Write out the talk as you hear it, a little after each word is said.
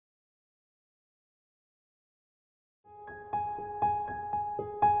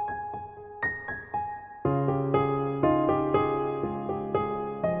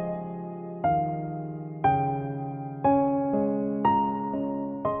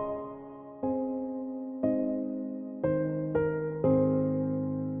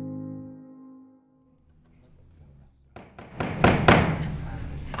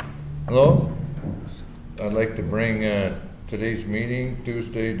Hello. I'd like to bring today's meeting,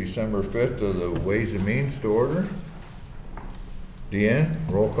 Tuesday, December 5th, of the Ways and Means to order. Deanne,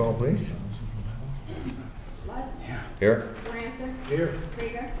 roll call, please. Lutz. Here. Ransom. Here.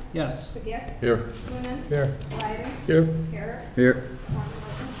 Krieger. Yes. Begic. Here. Noonan. Here. Ryder. Here. Garrett. Here.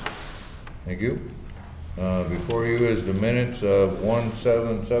 Thank you. Before you is the minutes of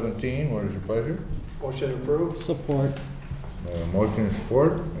 1/7/17. What is your pleasure? Motion approved. Support. Motion and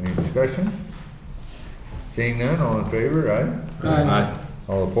support. Any discussion? Seeing none, all in favor, aye? Aye.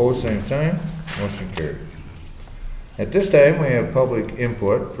 All opposed, same sign. Motion carries. At this time, we have public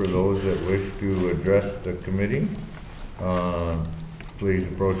input for those that wish to address the committee. Please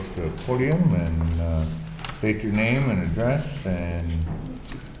approach the podium and state your name and address and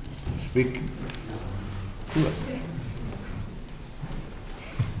speak to us.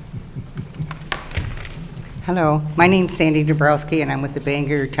 Hello, my name's Sandy Dabrowski and I'm with the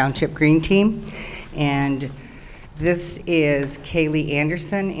Bangor Township Green Team. And this is Kaylee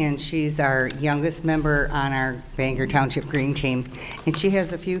Anderson, and she's our youngest member on our Bangor Township Green Team. And she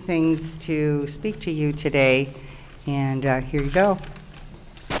has a few things to speak to you today, and here you go.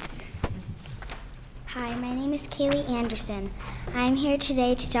 Hi, my name is Kaylee Anderson. I'm here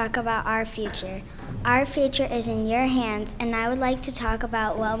today to talk about our future. Our future is in your hands, and I would like to talk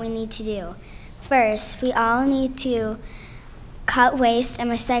about what we need to do. First, we all need to cut waste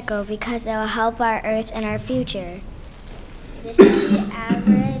and recycle because it will help our earth and our future. This is the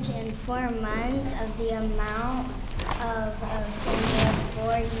average in 4 months of the amount of things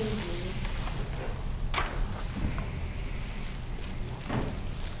we're using.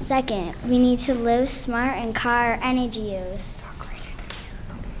 Second, we need to live smart and cut our energy use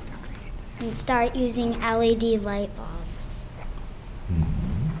and start using LED light bulbs.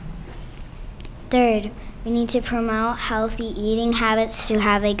 Third, we need to promote healthy eating habits to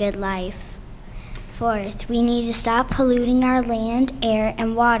have a good life. Fourth, we need to stop polluting our land, air,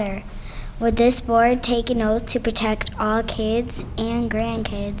 and water. Would this board take an oath to protect all kids and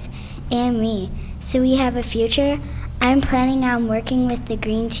grandkids and me so we have a future? I'm planning on working with the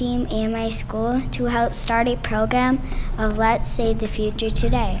Green Team and my school to help start a program of Let's Save the Future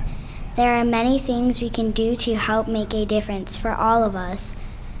Today. There are many things we can do to help make a difference for all of us.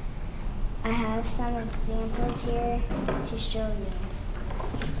 I have some examples here to show you.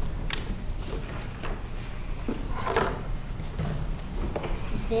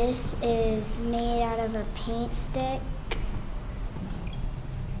 This is made out of a paint stick.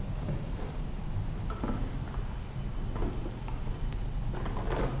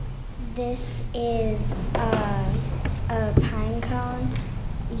 This is a pine cone.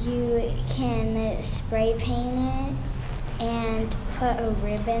 You can spray paint it and put a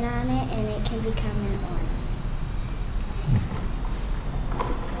ribbon on it, and it can become an ornament.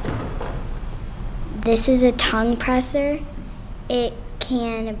 This is a tongue presser. It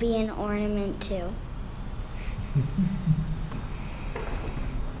can be an ornament too.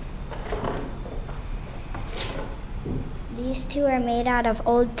 These two are made out of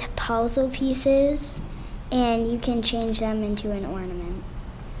old puzzle pieces, and you can change them into an ornament.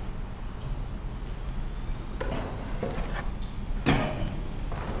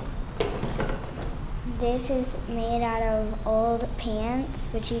 This is made out of old pants.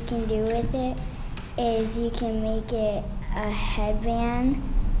 What you can do with it is you can make it a headband,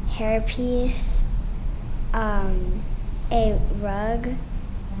 hairpiece, a rug,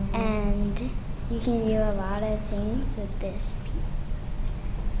 and you can do a lot of things with this piece.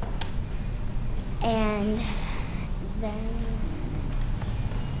 And then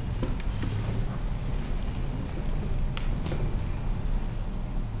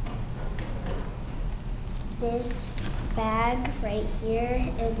this bag right here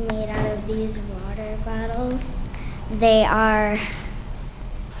is made out of these water bottles. They are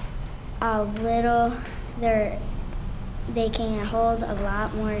a little, they can hold a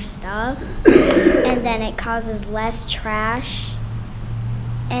lot more stuff, and then it causes less trash,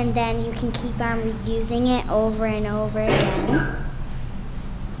 and then you can keep on reusing it over and over again.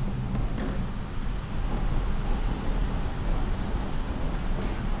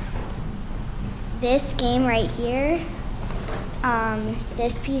 This game right here,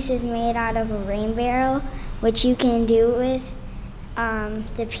 this piece is made out of a rain barrel, which you can do with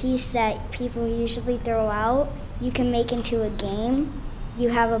the piece that people usually throw out. You can make into a game. You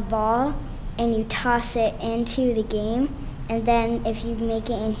have a ball and you toss it into the game, and then if you make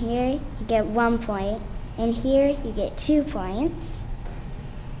it in here, you get 1 point. In here, you get 2 points.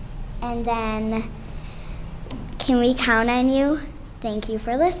 And then, can we count on you? Thank you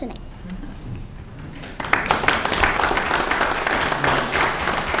for listening.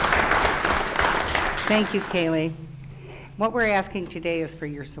 Thank you, Kaylee. What we're asking today is for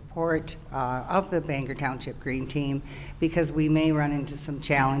your support of the Bangor Township Green Team because we may run into some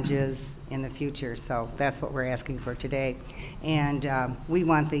challenges in the future, so that's what we're asking for today. And we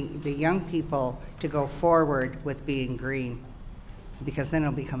want the young people to go forward with being green because then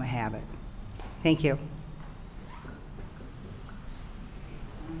it'll become a habit. Thank you.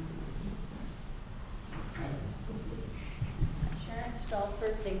 Sharon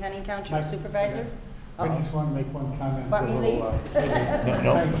Stolzberg, Pinconning Township Supervisor. I just want to make one comment. Want me to leave?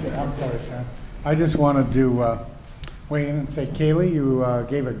 No. I'm sorry, Sharon. I just wanted to weigh in and say, Kaylee, you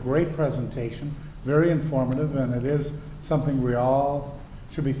gave a great presentation, very informative, and it is something we all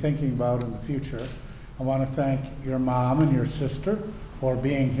should be thinking about in the future. I want to thank your mom and your sister for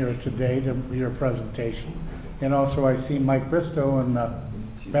being here today to your presentation. And also I see Mike Bristow in the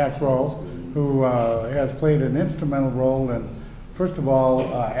back row, who has played an instrumental role in, first of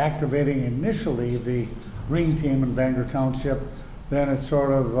all, activating initially the Green Team in Bangor Township. Then it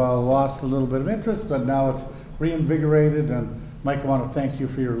sort of lost a little bit of interest, but now it's reinvigorated. And Mike, I want to thank you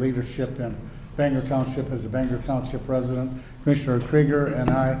for your leadership in Bangor Township as a Bangor Township resident. Commissioner Krieger and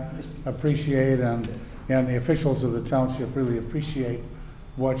I appreciate, and the officials of the township really appreciate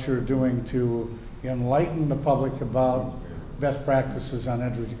what you're doing to enlighten the public about best practices on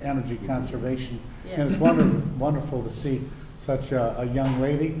energy conservation. Yeah. And it's wonderful to see such a young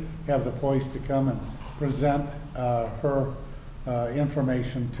lady have the poise to come and present her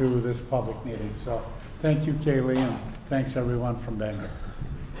information to this public meeting. So thank you, Kaylee, and thanks everyone from Bangor.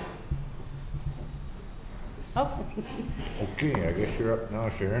 Oh, Okay, I guess you're up now,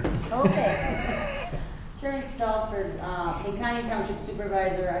 Sharon. okay. Sharon Stolzberg, Pinconning Township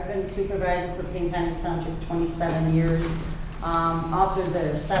Supervisor. I've been supervisor for Pinconning Township 27 years. Also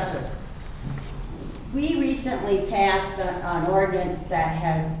the assessor. We recently passed an ordinance that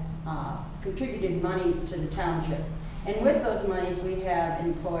has contributed monies to the township. And with those monies, we have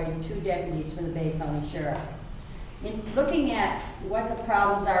employed 2 deputies for the Bay County Sheriff. In looking at what the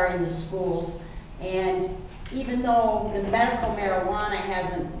problems are in the schools, and even though the medical marijuana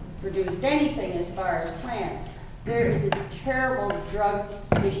hasn't produced anything as far as plants, there is a terrible drug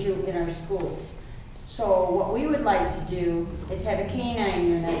issue in our schools. So what we would like to do is have a canine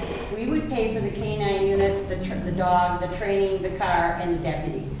unit. We would pay for the canine unit, the dog, the training, the car, and the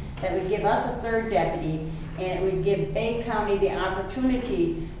deputy. That would give us a 3rd deputy, and it would give Bay County the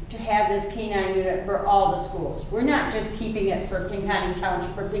opportunity to have this canine unit for all the schools. We're not just keeping it for Pinconning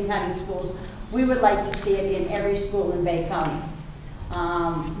Township or Pinconning schools. We would like to see it in every school in Bay County.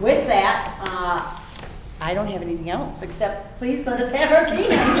 With that, I don't have anything else except please let us have our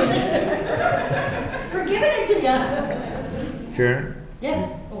canine unit. We're giving it to you. Sharon?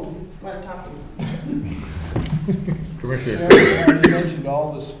 Yes. Oh, you want to talk to me? Commissioner. Sharon, you mentioned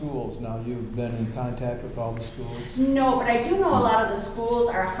all the schools. Now, you've been in contact with all the schools? No, but I do know a lot of the schools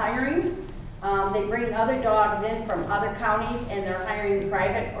are hiring. They bring other dogs in from other counties, and they're hiring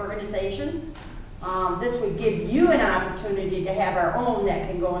private organizations. This would give you an opportunity to have our own that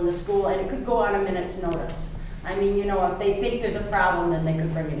can go in the school, and it could go on a minute's notice. I mean, you know, if they think there's a problem, then they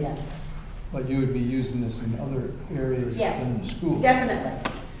could bring it in. But you would be using this in other areas Yes, than the school? Definitely,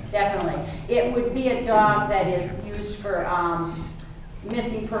 definitely. It would be a dog that is used for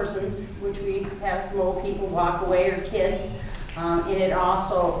missing persons, which we have some old people walk away or kids, and it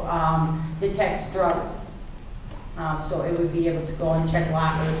also detects drugs. So it would be able to go and check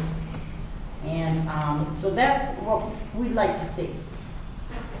lockers. And so that's what we'd like to see.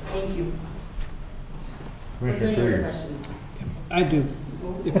 Thank you. Was there any other questions? I do,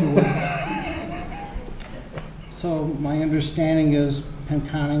 if you would. So my understanding is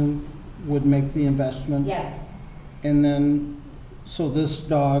Pinconning would make the investment? Yes. And then, so this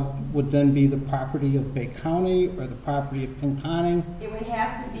dog would then be the property of Bay County or the property of Pinconning? It would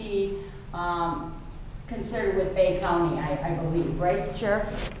have to be considered with Bay County, I believe, right,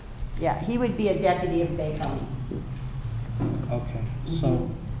 Sheriff? Yeah, he would be a deputy of Bay County. Okay, so,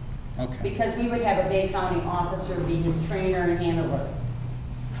 okay. Because we would have a Bay County officer be his trainer and handler.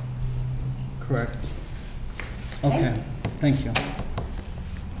 Correct. Okay, thank you.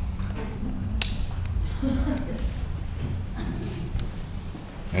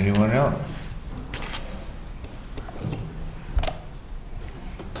 Anyone else?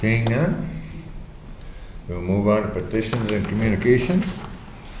 Seeing none, we'll move on to petitions and communications.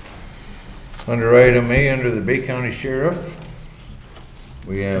 Under item A, under the Bay County Sheriff,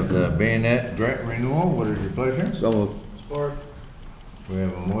 we have the BAYANET grant renewal. What is your pleasure? So moved. Support. We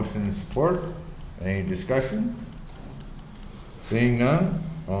have a motion and support. Any discussion? Seeing none,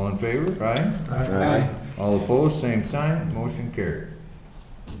 all in favor? Aye. Aye. All opposed, same sign. Motion carried.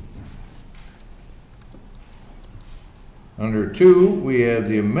 Under 2, we have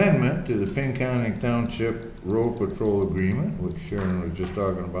the amendment to the Pinconning Township Road Patrol Agreement, which Sharon was just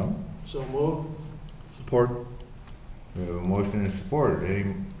talking about. So moved. Support. We have a motion and support.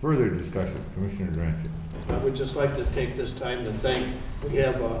 Any further discussion? Commissioner Dranchik. I would just like to take this time to thank, we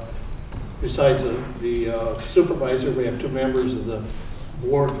have, besides the supervisor, we have 2 members of the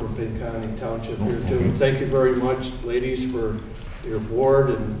board for Pinconning Township here too. Thank you very much, ladies, for your board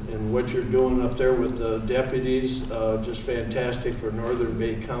and what you're doing up there with the deputies. Just fantastic for Northern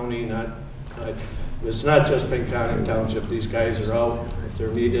Bay County. It's not just Pinconning Township. These guys are out if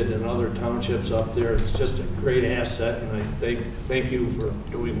they're needed in other townships up there. It's just a great asset, and I thank you for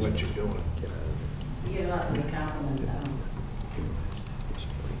doing what you're doing. You get a lot of good compliments on them.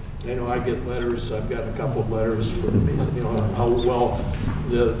 I know I get letters. I've gotten a couple of letters for how well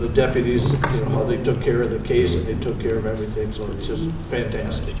the deputies, how they took care of the case and they took care of everything. So it's just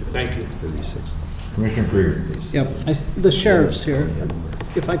fantastic. Thank you. Commissioner Krieger. Yep, the sheriff's here.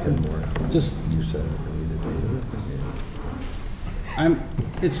 If I can just,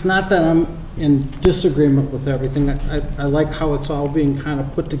 it's not that I'm in disagreement with everything. I like how it's all being kind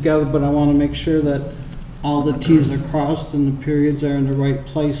of put together, but I want to make sure that all the T's are crossed and the periods are in the right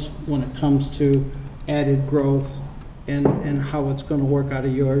place when it comes to added growth and how it's going to work out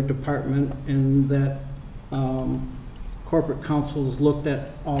of your department, and that corporate council's looked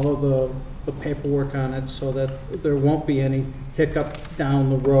at all of the paperwork on it so that there won't be any hiccup down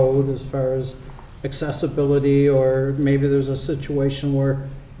the road as far as accessibility, or maybe there's a situation where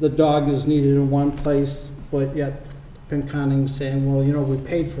the dog is needed in one place, but yet Pinconning saying, well, we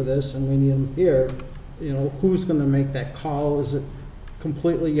paid for this and we need them here. Who's going to make that call? Is it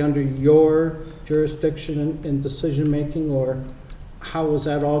completely under your jurisdiction and decision making, or how is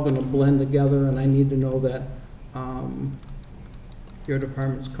that all going to blend together? And I need to know that your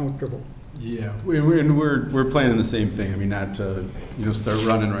department's comfortable. Yeah, we're planning the same thing. I mean, not to start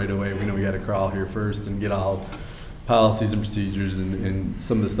running right away. We know we got to crawl here first and get all policies and procedures and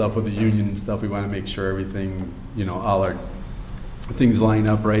some of the stuff with the union and stuff. We want to make sure everything, all our things line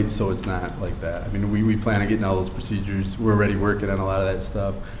up right, so it's not like that. I mean, we plan on getting all those procedures. We're already working on a lot of that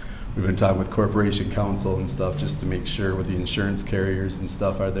stuff. We've been talking with corporation counsel and stuff just to make sure with the insurance carriers and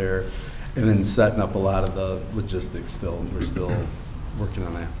stuff are there, and then setting up a lot of the logistics still. We're still working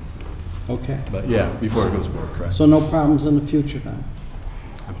on that. Okay. But yeah, before it goes forward, correct. So no problems in the future then?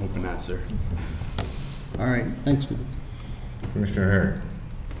 I'm hoping not, sir. All right, thanks, Mike. Commissioner Herring.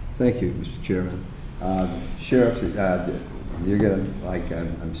 Thank you, Mr. Chairman. Sheriff, you're going to,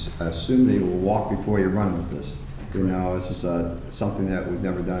 I assume that you will walk before you run with this. This is something that we've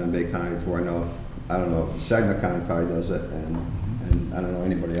never done in Bay County before. I don't know, Saginaw County probably does it, and I don't know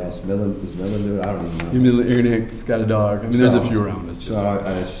anybody else. Does Midland do it? I don't even know. Ernick's got a dog. I mean, there's a few around us. So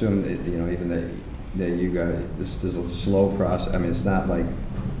I assume that, even that you guys, this is a slow process. I mean, it's not like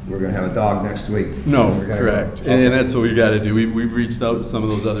we're going to have a dog next week. No, correct. And that's what we got to do. We've reached out to some of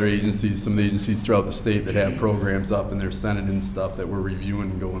those other agencies, some of the agencies throughout the state that have programs up, and they're sending in stuff that we're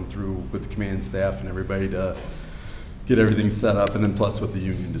reviewing and going through with the command staff and everybody to get everything set up, and then plus with the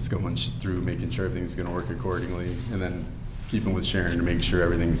union, just going through making sure everything's going to work accordingly, and then keeping with Sharon to make sure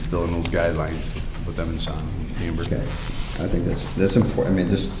everything's still in those guidelines with them and Sean and Amber. Okay. I think that's important. I mean,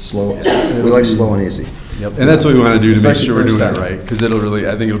 just slow. We like slow and easy. Yep. And that's what we want to do to make sure we're doing it right, because I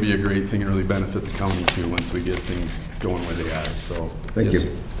think it'll be a great thing and really benefit the county too once we get things going where they are. So thank you.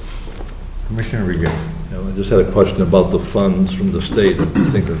 Commissioner Regan. I just had a question about the funds from the state. I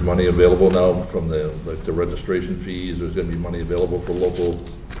think there's money available now from the registration fees. There's going to be money available for local.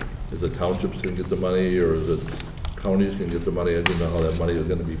 Is the townships going to get the money, or is it counties can get the money? I didn't know how that money is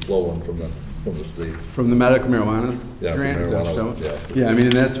going to be flowing from the state. From the medical marijuana grant? Marijuana, yeah, I mean,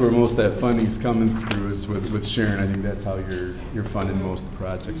 and that's where most of that funding's coming through is with Sharon. I think that's how you're funding most of the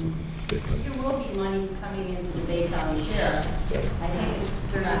projects with this. There will be monies coming into the Bay County Sheriff. I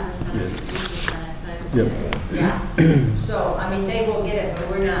think they're not percentage. Yep. Yeah. So, I mean, they will get it, but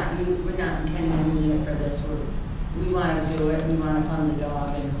we're not intending on using it for this. We want to do it. We want to fund the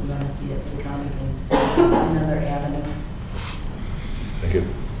dog, and we want to see it become another avenue. Thank you.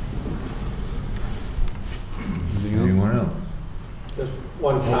 Anyone else? Just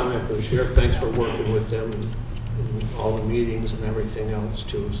one comment for the sheriff. Thanks for working with them in all the meetings and everything else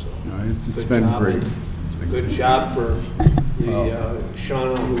too. So no, it's been great. It's been good job for the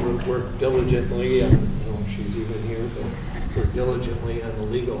Shauna, who worked diligently. I don't know if she's even here, but for diligently on the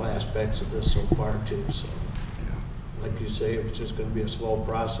legal aspects of this so far too. So, like you say, it's just going to be a slow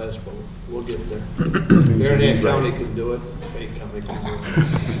process, but we'll get there. Bayonet County can do it. Bay County can do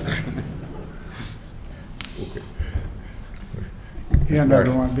it. And I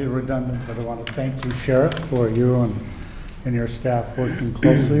don't want to be redundant, but I want to thank you, Sheriff, for you and and your staff working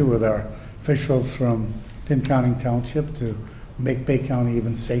closely with our officials from Pinconning Township to make Bay County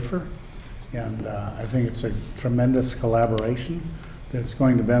even safer. And I think it's a tremendous collaboration that's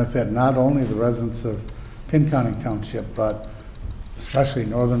going to benefit not only the residents of Pinconning Township, but especially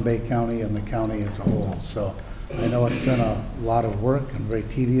Northern Bay County and the county as a whole. So I know it's been a lot of work and very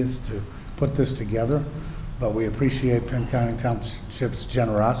tedious to put this together, but we appreciate Pinconning Township's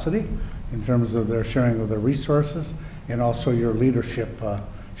generosity in terms of their sharing of their resources, and also your leadership,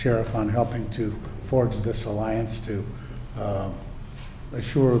 Sheriff, on helping to forge this alliance to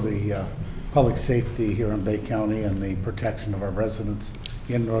assure the public safety here in Bay County and the protection of our residents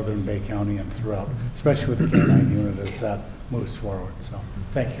in Northern Bay County and throughout, especially with the K-9 unit as that moves forward. So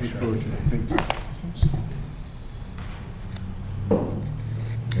thank you, Sheriff. Thanks.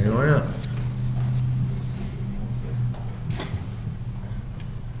 Anyone else?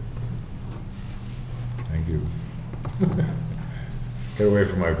 Thank you. Get away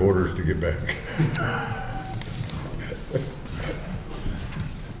from my voters to get back.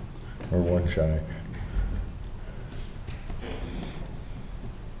 Or one shy.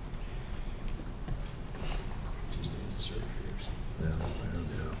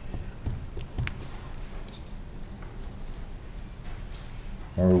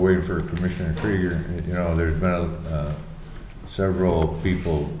 While we're waiting for Commissioner Krieger, you know, there's been several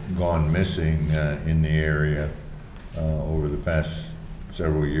people gone missing in the area over the past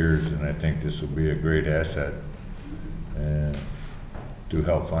several years, and I think this will be a great asset to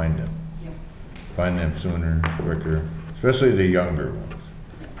help find them. Yep. Find them sooner, quicker, especially the younger ones.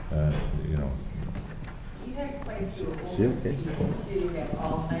 You know. You had quite a few older people too who have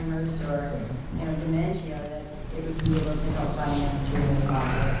Alzheimer's or dementia that they would be able to help find them too.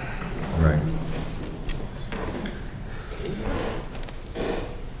 Right.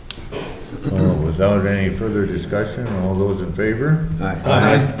 Well, without any further discussion, all those in favor? Aye.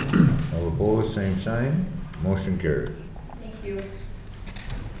 Aye. All opposed, same sign. Motion carries. Thank you.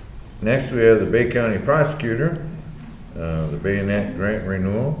 Next, we have the Bay County Prosecutor, the BAYANET grant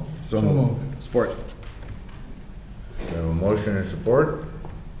renewal. So moved. Support. We have a motion and support.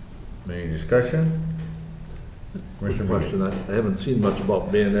 Any discussion? Quick question. I haven't seen much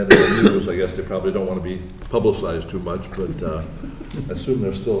about BAYANET in the news. I guess they probably don't want to be publicized too much, but I assume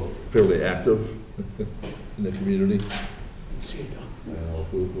they're still fairly active in the community. I don't know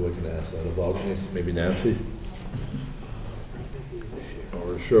who I can ask that about. Maybe Nancy?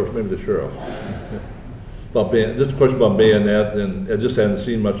 Or the sheriff, maybe the sheriff. Just a question about BAYANET, and I just hadn't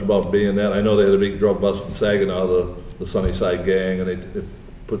seen much about BAYANET. I know they had a big drug bust in Saginaw, the Sunnyside gang, and they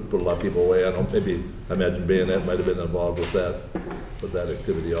put a lot of people away. I imagine BAYANET might have been involved with that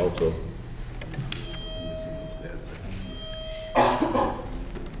activity also.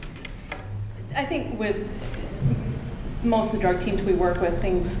 I think with most of the drug teams we work with,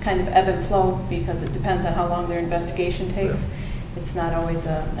 things kind of ebb and flow because it depends on how long their investigation takes. Yeah. It's not always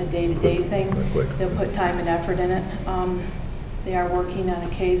a day-to-day thing. They'll put time and effort in it. They are working on a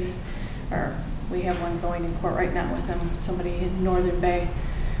case, or we have one going in court right now with them, somebody in Northern Bay.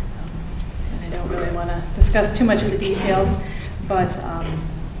 And I don't really want to discuss too much of the details, but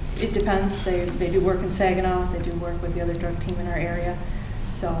it depends. They do work in Saginaw. They do work with the other drug team in our area.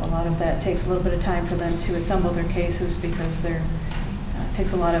 So a lot of that takes a little bit of time for them to assemble their cases because it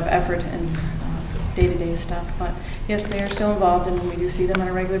takes a lot of effort and day-to-day stuff. But yes, they are still involved, and we do see them on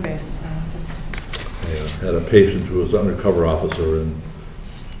a regular basis in our office. I had a patient who was an undercover officer, and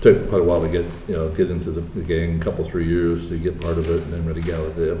took quite a while to get into the gang, a couple, 3 years to get part of it, and then really gather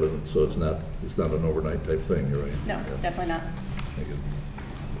the evidence. So it's not an overnight type thing, you're right? No, yeah. Definitely not. Thank you.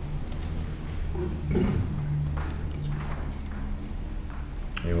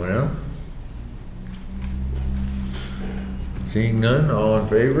 Anyone else? Seeing none, all in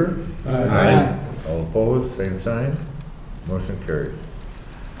favor? Aye. All opposed, same sign. Motion carries.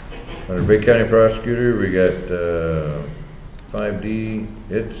 Under Bay County Prosecutor, we got 5D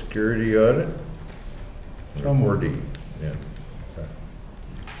hit security audit. Or 4D, yeah.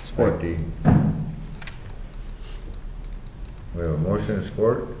 Support. 5D. We have a motion and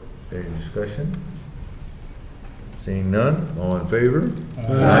support. Any discussion? Seeing none, all in favor?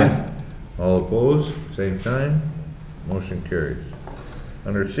 Aye. All opposed, same sign. Motion carries.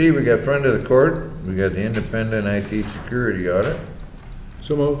 Under C, we got friend of the court. We got the independent IT security audit.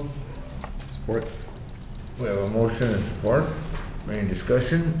 So moved. Support. We have a motion and support. Any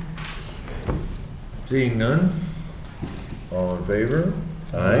discussion? Seeing none, all in favor?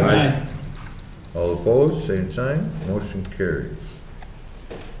 Aye. All opposed, same sign. Motion carries.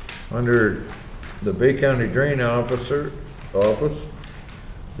 Under the Bay County Drain Office,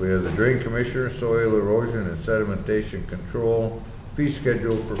 We have the Drain Commissioner, Soil Erosion and Sedimentation Control Fee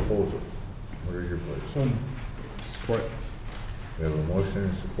Schedule Proposal. What is your pleasure? So, Support. We have a motion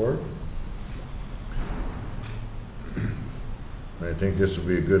and support. I think this will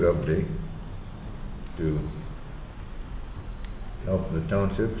be a good update to help the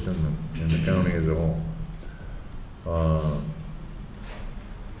townships and the county as a whole.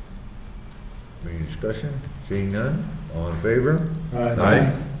 Any discussion? Seeing none? All in favor?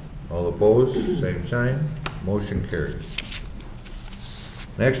 Aye. All opposed? Same sign. Motion carries.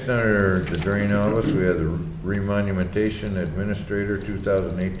 Next, under the Drain Office, we have the Remonumentation Administrator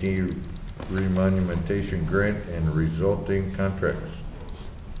 2018 Remonumentation Grant and resulting contracts.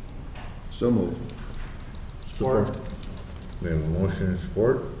 So moved. Support. We have a motion and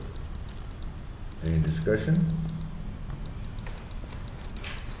support. Any discussion?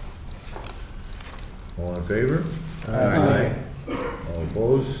 All in favor? Aye. All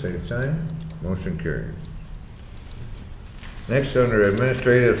opposed, same sign. Motion carries. Next, under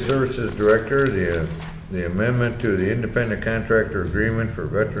Administrative Services Director, the amendment to the Independent Contractor Agreement for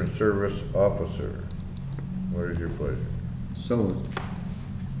Veteran Service Officer. What is your pleasure? So moved.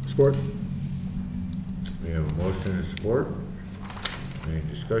 support? We have a motion and support. Any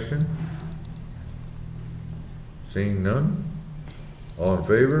discussion? Seeing none? All in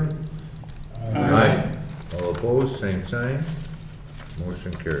favor? Aye. All opposed, same sign.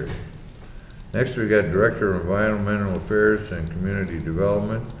 Motion carried. Next, we got Director of Environmental Affairs and Community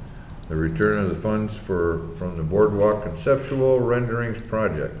Development, the return of the funds from the Boardwalk Conceptual Renderings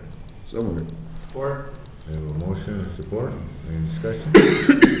Project. So moved. Support. We have a motion and support. Any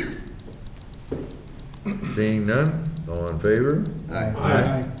discussion? Seeing none, all in favor?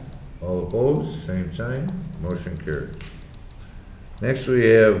 Aye. All opposed, same sign, motion carries. Next, we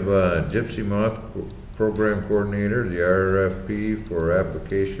have Gypsy Moth Program Coordinator, the RFP for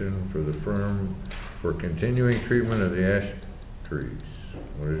application for the firm for continuing treatment of the ash trees.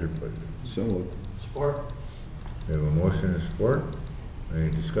 What is your pleasure? So moved. Support. We have a motion and support. Any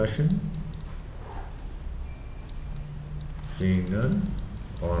discussion? Seeing none,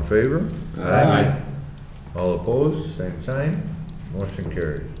 all in favor? Aye. All opposed, same sign, motion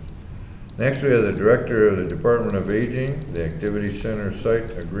carries. Next, we have the Director of the Department of Aging, the Activity Center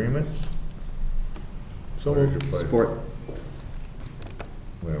Site Agreements. So What is your pleasure? Support.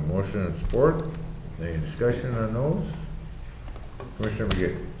 We have motion and support. Any discussion on those? Commissioner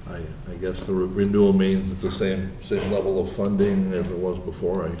McGee. I guess the renewal means it's the same level of funding as it was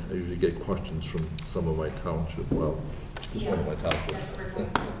before. I usually get questions from some of my township, well, just one of my townships.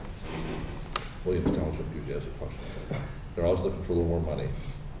 Williams Township usually has a question. They're always looking for a little more money,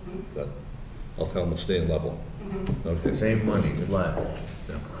 but I'll tell them to stay in level. Okay. Same money, flat.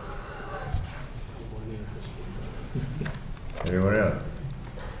 Yeah. Anyone else?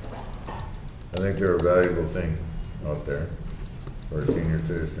 I think they're a valuable thing out there for senior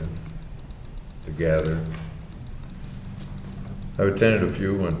citizens to gather. I've attended a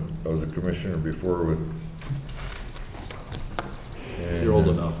few when I was a commissioner before with. You're old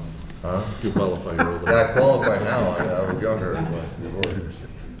enough. Huh? You qualify, you're old I enough. qualify now, I was younger before,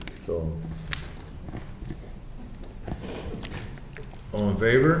 so. All in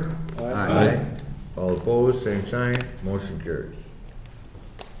favor? Aye. All opposed, same sign, motion carries.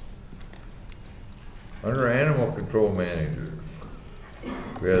 Under Animal Control Manager,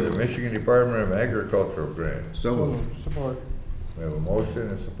 we have the Michigan Department of Agricultural Grant. So moved. Support. We have a motion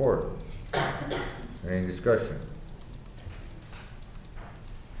and support. Any discussion?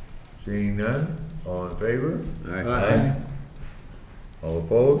 Seeing none, all in favor? Aye. All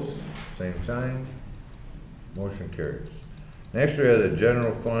opposed, same sign, motion carries. Next, we have the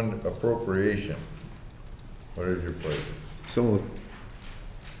General Fund Appropriation. What is your pleasure? So moved.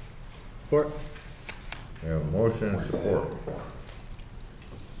 Support. We have a motion and support.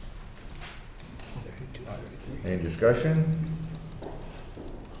 Any discussion?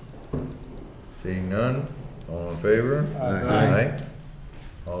 Seeing none, all in favor? Aye.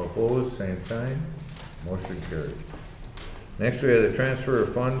 All opposed, same sign, motion carries. Next, we have the transfer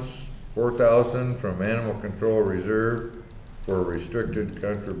of funds, $4,000 from Animal Control Reserve for restricted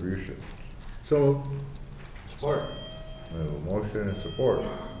contributions. So, Support. We have a motion and support.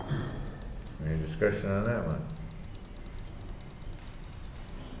 Any discussion on that one?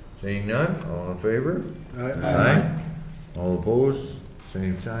 Seeing none, all in favor? Aye. All opposed,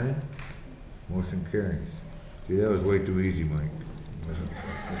 same sign, motion carries. See, that was way too easy, Mike.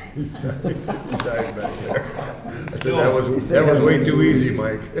 Sorry back there. I said that was way too easy,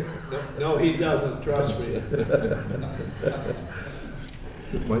 Mike. No, he doesn't, trust me.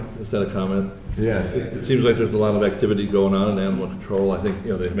 Mike, is that a comment? Yes. It seems like there's a lot of activity going on in animal control. I think,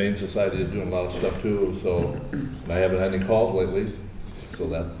 the Humane Society is doing a lot of stuff too, so, and I haven't had any calls lately, so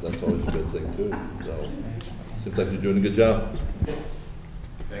that's always a good thing too, so, seems like you're doing a good job.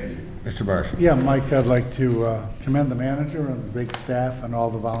 Thank you. Mr. Barsh. Yeah, Mike, I'd like to commend the manager and the great staff and all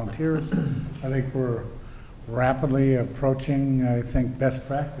the volunteers. I think we're rapidly approaching, I think, best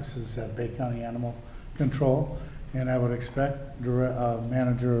practices at Bay County Animal Control. And I would expect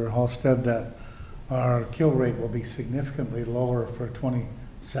Manager Halstead that our kill rate will be significantly lower for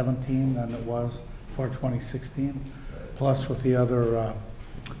 2017 than it was for 2016. Plus with the other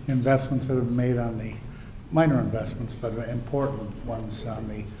investments that have been made on the minor investments, but important ones on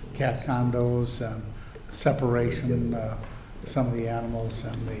the cat condos and separation, some of the animals,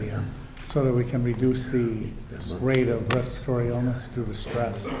 and the so that we can reduce the rate of respiratory illness due to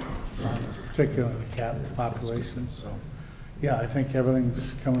stress, particularly the cat population. So, yeah, I think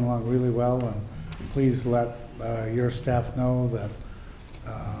everything's coming along really well, and please let your staff know that,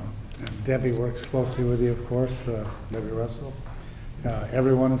 and Debbie works closely with you, of course, Debbie Russell.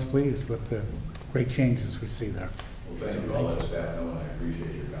 Everyone is pleased with the great changes we see there. Well, thank you all that staff know, and I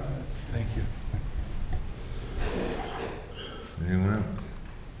appreciate your comments. Thank you. Anyone else?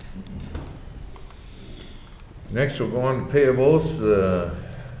 Next, we'll go on to payables.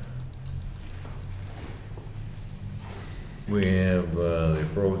 We have the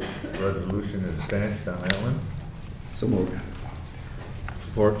approach resolution is attached on that one. So moved.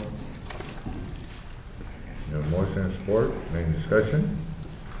 Support. We have motion and support. Any discussion?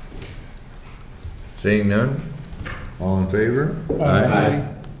 Seeing none. All in favor? Aye.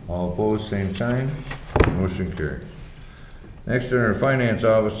 All opposed, same sign. Motion carries. Next, under our finance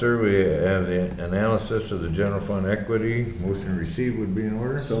officer, we have the analysis of the general fund equity. Motion received would be in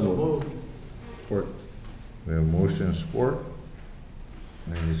order. So moved. Support. We have motion and support.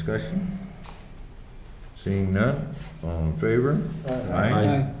 Any discussion? Seeing none. All in favor?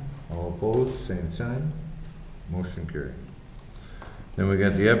 Aye. All opposed, same sign. Motion carried. Then we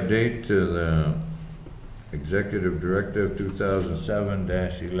got the update to the Executive Directive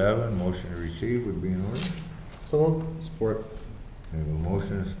 2007-11. Motion to receive would be in order. So support. We have a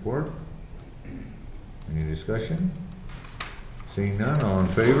motion and support. Any discussion? Seeing none, all in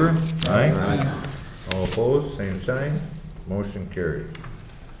favor? Aye. All opposed, same sign. Motion carried.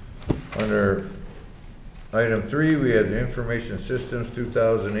 Under item 3, we have the Information Systems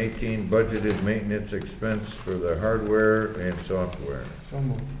 2018 budgeted maintenance expense for the hardware and software. So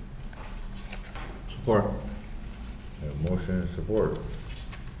moved. Support. We have motion and support.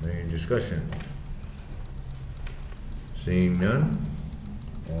 Any discussion? Seeing none,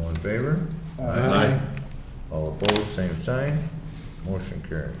 all in favor? Aye. All opposed, same sign. Motion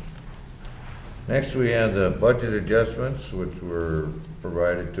carried. Next, we have the budget adjustments, which were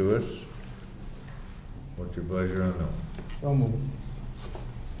provided to us. What's your pleasure on those? So moved.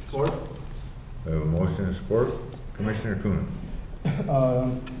 Support? We have a motion and support. Commissioner Kuhn.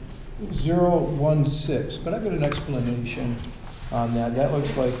 016, could I get an explanation on that? That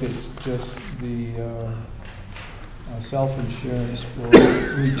looks like it's just the self-insurance for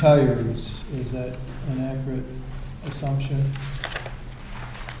retirees. Is that an accurate assumption?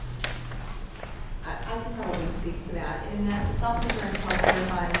 I can probably speak to that. In that self-insurance healthcare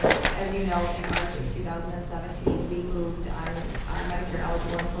fund, as you know, in March of 2017, we moved our Medicare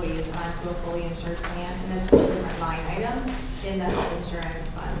eligible employees onto a fully insured plan, and that's a different line item in the health insurance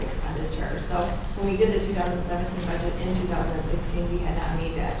fund expenditure. So when we did the 2017 budget in 2016, we had not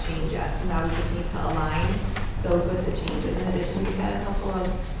made that change yet. So now we just need to align those with the changes. In addition, we had a couple of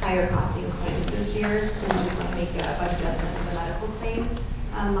higher costing claims this year, so we just want to make a budget adjustment to the medical claim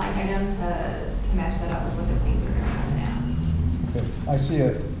line item to match that up with what the claims are going to come now. Okay. I see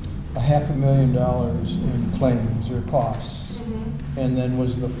a $500,000 in claims or costs. Mm-hmm. And then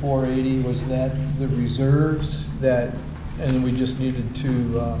was the 480, was that the reserves that, and we just needed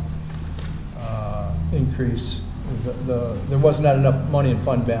to increase there was not enough money in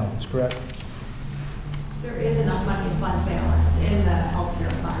fund balance, correct? There is enough money in fund balance in the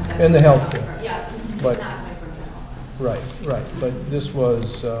healthcare fund. That's In the healthcare. Yeah, But- it's not coming from general fund. Right, right. But this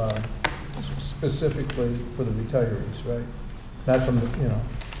was specifically for the retirees, right? Not from the,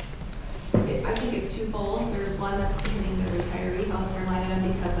 I think it's twofold. There's one that's hitting the retiree healthcare line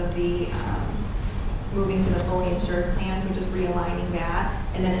item because of the moving to the fully insured plan, so just realigning that.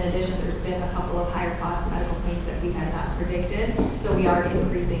 And then in addition, there's been a couple of higher cost medical claims that we had not predicted. So we are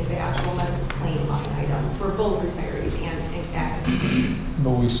increasing the actual medical claim line item for both retirees and active employees.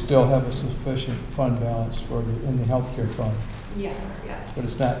 but we still have a sufficient fund balance in the healthcare fund, Yes, yeah. but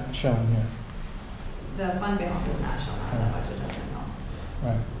it's not shown here. The fund balance is not shown on the budget adjustment, no.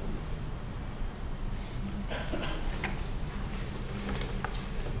 Right.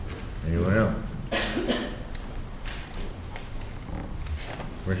 Anyone else?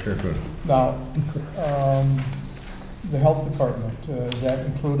 Commissioner Kuhn. Now, the health department, is that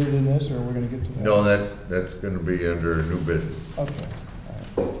included in this, or we're gonna get to that? No, that's gonna be under new business. Okay.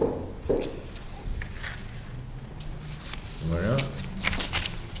 Anyone else?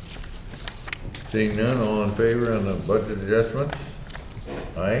 Seeing none, all in favor on the budget adjustments?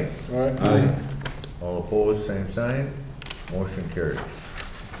 Aye? Aye. All opposed, same sign. Motion carries.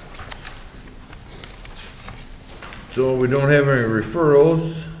 So we don't have any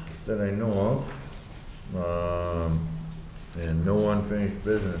referrals that I know of, and no unfinished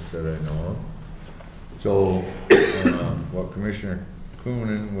business that I know of. So what Commissioner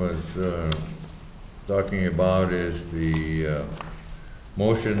Coonan was talking about is the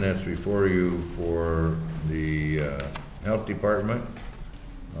motion that's before you for the health department.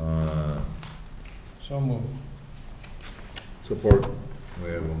 So moved. Support. We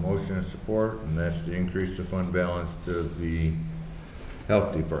have a motion and support, and that's to increase the fund balance to the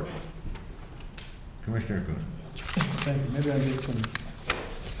health department. Commissioner Kuhn. Thank you. Maybe I get some,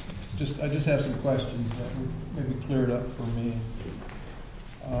 I just have some questions that would maybe clear it up for me.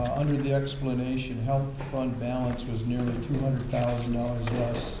 Under the explanation, health fund balance was nearly $200,000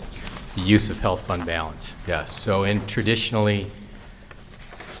 less. The use of health fund balance, yes. So traditionally,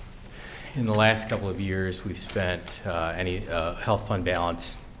 in the last couple of years, we've spent any health fund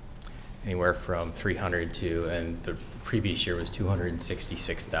balance anywhere from $300,000 to, and the previous year was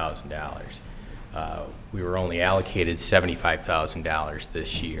 $266,000. We were only allocated $75,000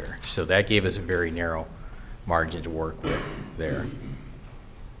 this year, so that gave us a very narrow margin to work with there.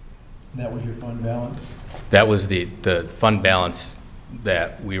 That was your fund balance? That was the fund balance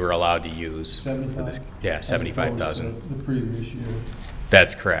that we were allowed to use. 75? For this, yeah, 75,000. The previous year.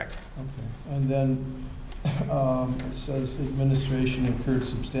 That's correct. Okay. And then it says administration incurred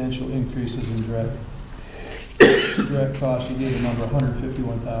substantial increases in direct costs. You gave a number,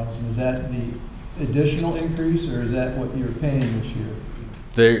 $151,000. Is that the additional increase, or is that what you're paying this year?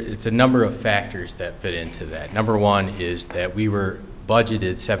 It's a number of factors that fit into that. Number one is that we were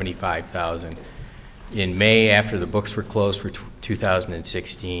budgeted $75,000. In May, after the books were closed for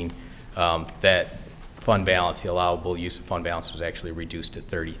 2016, that fund balance, the allowable use of fund balance, was actually reduced to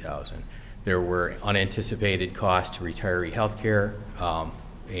 $30,000. There were unanticipated costs to retiree health care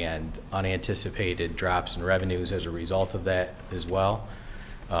and unanticipated drops in revenues as a result of that as well.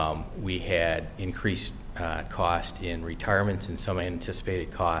 We had increased cost in retirements and some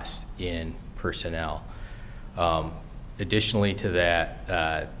anticipated costs in personnel. Additionally to that,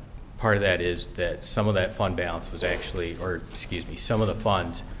 part of that is that some of that fund balance was actually, or excuse me, some of the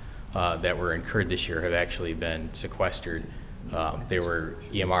funds that were incurred this year have actually been sequestered. They were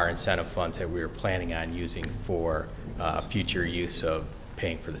EMR incentive funds that we were planning on using for future use of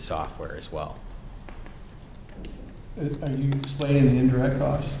paying for the software as well. Are you explaining the indirect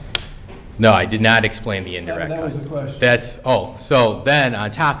costs? No, I did not explain the indirect that costs. was the question. That's, so then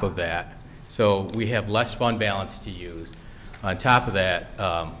on top of that, so we have less fund balance to use. On top of that,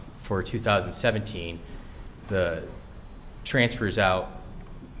 for 2017, the transfers out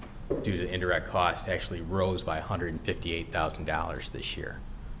due to indirect cost actually rose by $158,000 this year.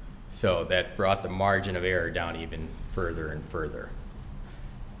 So that brought the margin of error down even further and further.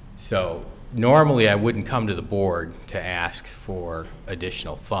 So normally I wouldn't come to the board to ask for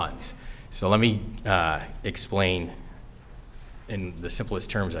additional funds. So let me explain in the simplest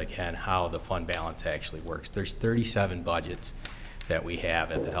terms I can how the fund balance actually works. There's 37 budgets that we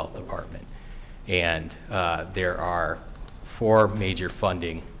have at the health department, and there are 4 major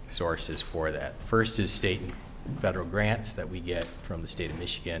funding sources for that. First is state and federal grants that we get from the state of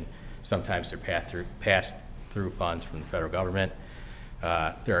Michigan. Sometimes they're pass-through funds from the federal government.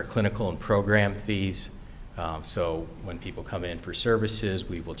 There are clinical and program fees. So when people come in for services,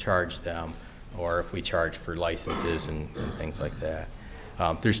 we will charge them, or if we charge for licenses and things like that.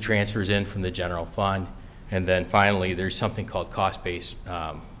 There's transfers in from the general fund. And then finally, there's something called cost-based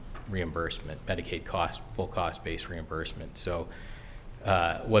reimbursement, Medicaid full cost-based reimbursement. So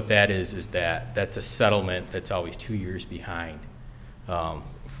what that is that that's a settlement that's always 2 years behind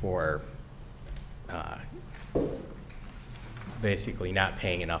for basically not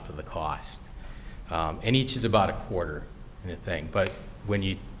paying enough of the cost. And each is about a quarter in a thing. But when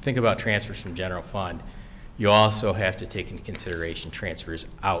you think about transfers from general fund, you also have to take into consideration transfers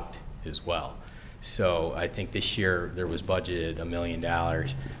out as well. So I think this year there was budgeted $1 million,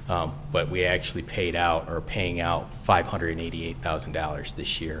 but we actually paid out or paying out $588,000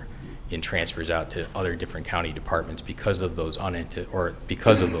 this year in transfers out to other different county departments because of those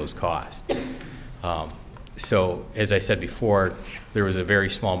because of those costs. So as I said before, there was a very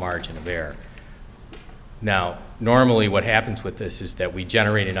small margin of error. Now, normally what happens with this is that we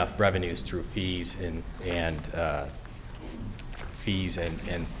generate enough revenues through fees and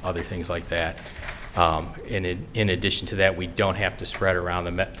other things like that. In addition to that, we don't have to spread around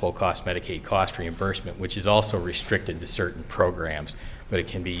the full cost Medicaid cost reimbursement, which is also restricted to certain programs, but it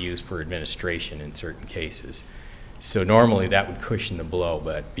can be used for administration in certain cases. So normally that would cushion the blow,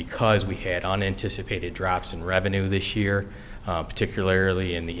 but because we had unanticipated drops in revenue this year,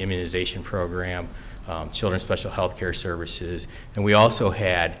 particularly in the immunization program, children's special health care services, and we also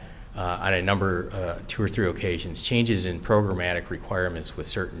had on a number, 2 or 3 occasions, changes in programmatic requirements with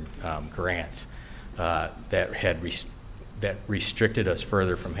certain grants that restricted us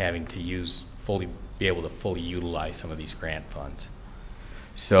further from having to be able to fully utilize some of these grant funds.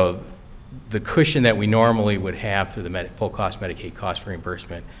 So the cushion that we normally would have through the full cost Medicaid cost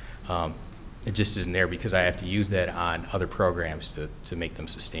reimbursement, it just isn't there because I have to use that on other programs to make them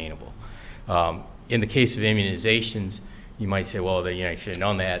sustainable. In the case of immunizations, you might say, well, I should have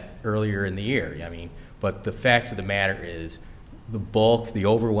known that earlier in the year. I mean, but the fact of the matter is, the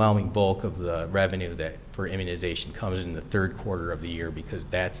overwhelming bulk of the revenue that for immunization comes in the 3rd quarter of the year, because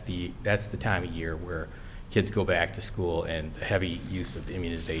that's the time of year where kids go back to school and the heavy use of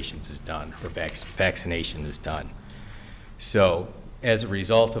immunizations is done, or vaccination is done. So as a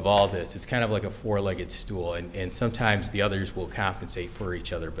result of all this, it's kind of like a 4-legged stool, and sometimes the others will compensate for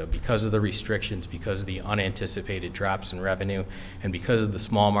each other, but because of the restrictions, because of the unanticipated drops in revenue, and because of the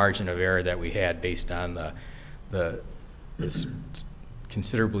small margin of error that we had based on the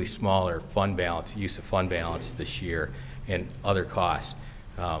considerably smaller use of fund balance this year and other costs,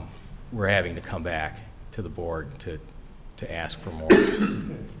 we're having to come back to the board to ask for more.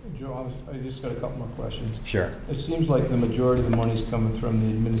 Joe, I just got a couple more questions. Sure. It seems like the majority of the money's coming from the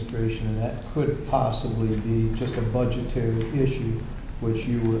administration, and that could possibly be just a budgetary issue, which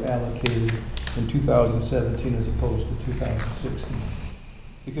you were allocated in 2017 as opposed to 2016.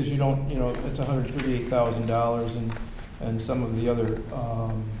 Because you don't, it's $138,000, and some of the other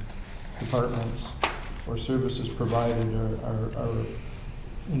departments or services provided are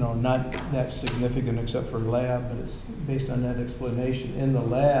not that significant except for lab, but it's based on that explanation. In the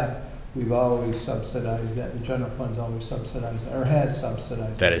lab, we've always subsidized that. The general fund's always subsidized, or has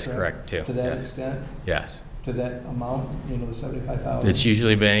subsidized. That is correct, too. To that extent? Yes. To that amount, the $75,000? It's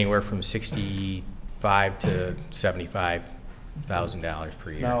usually been anywhere from $65,000 to $75,000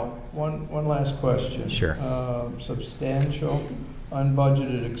 per year. Now, one last question. Sure. Substantial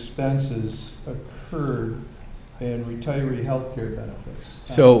unbudgeted expenses occurred in retiree health care benefits.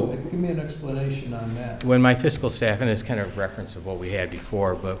 So, give me an explanation on that. When my fiscal staff, and it's kind of reference of what we had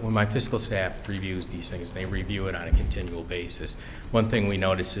before, but when my fiscal staff reviews these things, they review it on a continual basis. One thing we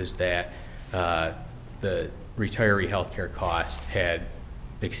notice is that the retiree health care cost had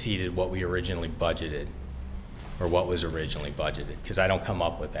exceeded what we originally budgeted, or what was originally budgeted, because I don't come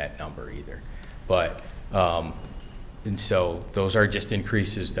up with that number either. But and so those are just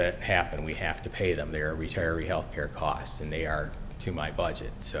increases that happen. We have to pay them. They are retiree health care costs, and they are to my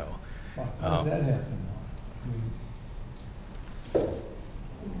budget. So how does that happen?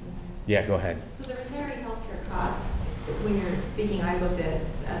 Yeah, go ahead. So the retiree health care costs, when you're speaking, I looked at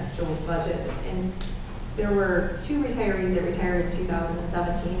Joel's budget, and there were 2 retirees that retired in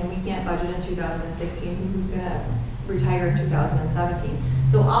 2017, and we can't budget in 2016. Who's going to retire in 2017?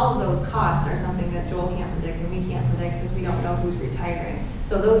 So all of those costs are something that Joel can't predict and we can't predict because we don't know who's retiring.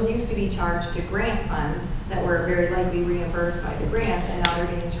 So those used to be charged to grant funds that were very likely reimbursed by the grants, and now they're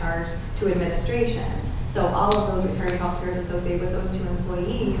getting charged to administration. So all of those retiree health care associated with those 2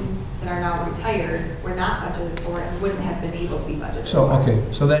 employees that are now retired were not budgeted for and wouldn't have been able to be budgeted for. Okay,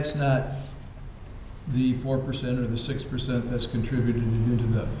 so that's not the 4% or the 6% that's contributed into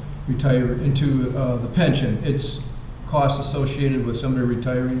the the pension. It's costs associated with somebody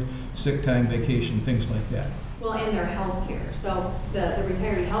retiring, sick time, vacation, things like that. Well, and their health care. So the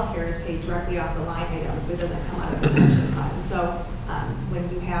retiree health care is paid directly off the line items, so it doesn't come out of the pension fund. So when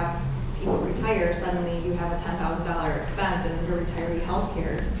you have people retire, suddenly you have a $10,000 expense in your retiree health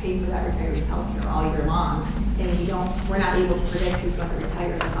care to pay for that retiree's health care all year long. And we're not able to predict who's going to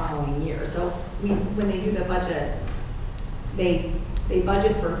retire the following year. So when they do the budget, they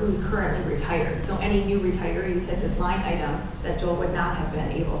budget for who's currently retired. So any new retirees hit this line item that Joel would not have been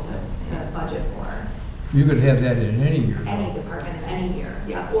able to budget for. You could have that in any year. Any department in any year,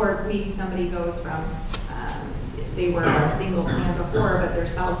 yeah. Or maybe somebody goes from they were a single plan before, but their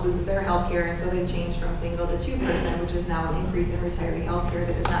spouse loses their health care, and so they changed from single to 2%, which is now an increase in retiree health care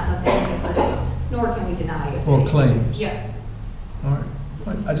that is not something we can predict, nor can we deny it. Or claims. Yeah. All right.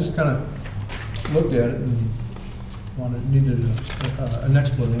 I just kind of looked at it and needed an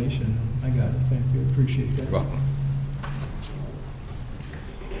explanation. I got it. Thank you. Appreciate that. Welcome.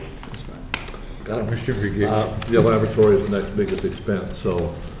 The laboratory is the next biggest expense,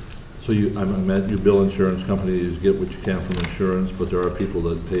 so you bill insurance companies, get what you can from insurance, but there are people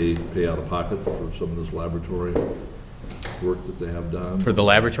that pay out of pocket for some of this laboratory work that they have done. For the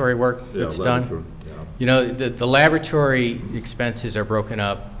laboratory work that's done? Yeah. You know, the laboratory expenses are broken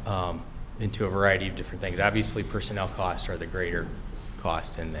up into a variety of different things. Obviously, personnel costs are the greater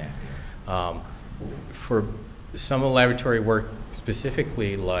cost in that. For some of the laboratory work,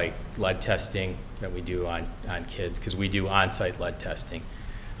 specifically like lead testing that we do on kids, because we do on-site lead testing,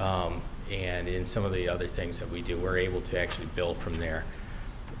 and in some of the other things that we do, we're able to actually bill from there.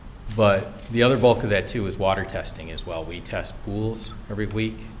 But the other bulk of that too is water testing as well. We test pools every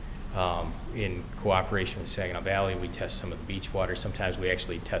week. In cooperation with Saginaw Valley, we test some of the beach water. Sometimes we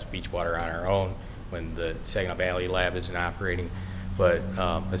actually test beach water on our own when the Saginaw Valley lab isn't operating. But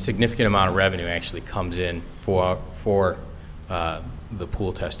a significant amount of revenue actually comes in for the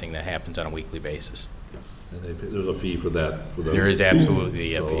pool testing that happens on a weekly basis. And there's a fee for that. There is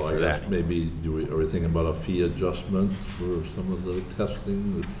absolutely a fee for that. Maybe are we thinking about a fee adjustment for some of the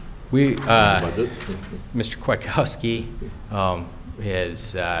testing? We, budget? Mr. Kwiatkowski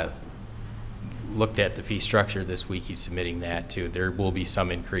has looked at the fee structure this week. He's submitting that too. There will be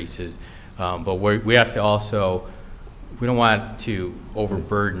some increases, but we have to also, we don't want to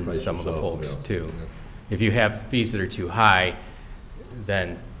overburden some of the folks too. Yeah. If you have fees that are too high,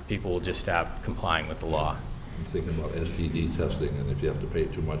 then people will just stop complying with the law. I'm thinking about STD testing, and if you have to pay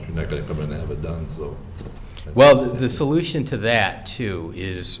too much, you're not going to come in and have it done. So, well, the solution to that too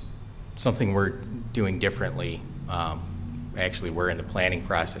is something we're doing differently. Actually, we're in the planning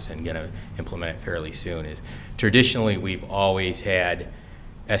process and going to implement it fairly soon. Is traditionally we've always had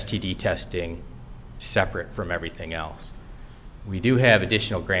STD testing separate from everything else. We do have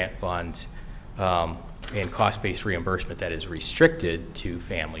additional grant funds and cost-based reimbursement that is restricted to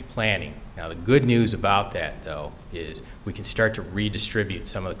family planning. Now, the good news about that, though, is we can start to redistribute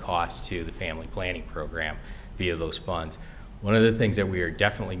some of the costs to the family planning program via those funds. One of the things that we are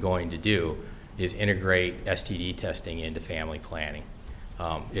definitely going to do is integrate STD testing into family planning.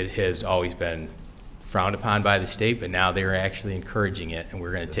 It has always been frowned upon by the state, but now they're actually encouraging it, and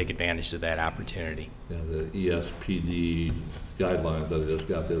we're going to take advantage of that opportunity. Yeah, the ESPD guidelines that I just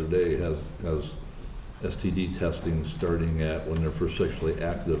got the other day has STD testing starting at when they're first sexually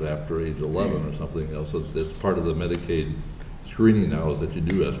active after age 11 or something else. It's part of the Medicaid screening now is that you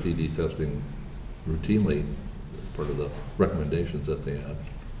do STD testing routinely. It's part of the recommendations that they have.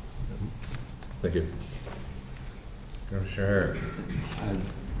 Thank you. Commissioner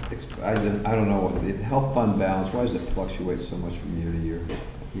I don't know, the health fund balance, why does it fluctuate so much from year to year?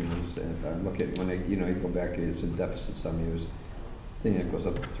 You know, I look at when you go back, it's in deficit some years. I think it goes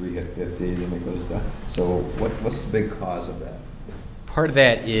up to 350, then it goes down. So what's the big cause of that? Part of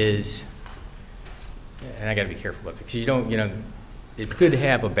that is, and I got to be careful about this, because it's good to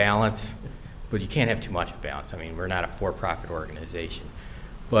have a balance, but you can't have too much of a balance. I mean, we're not a for-profit organization.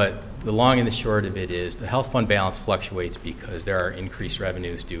 But the long and the short of it is the health fund balance fluctuates because there are increased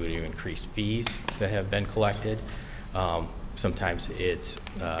revenues due to increased fees that have been collected. Sometimes it's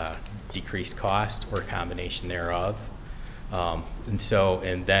decreased cost or a combination thereof. And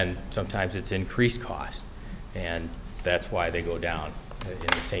then sometimes it's increased cost, and that's why they go down. And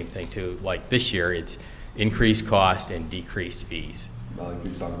the same thing too, like this year, it's increased cost and decreased fees. Well,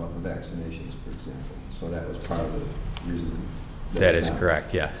 you're talking about the vaccinations, for example. So that was part of the reason. That is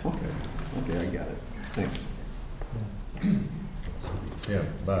correct, yes. Okay, I got it. Thanks. Yeah,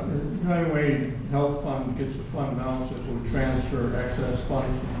 Bob. The Highway Health Fund gets a fund balance that will transfer excess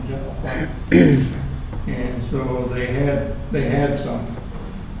funds from the general fund. And so they had some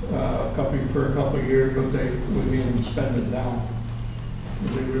for a couple of years, but we didn't spend it down.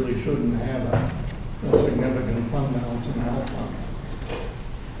 They really shouldn't have a significant fund balance in the health fund.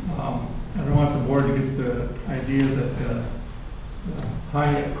 I don't want the board to get the idea that the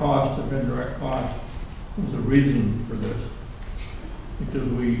high cost of indirect cost was the reason for this, because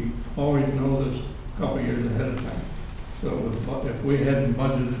we always know this a couple of years ahead of time. So if we hadn't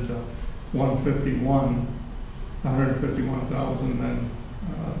budgeted the 151,000, then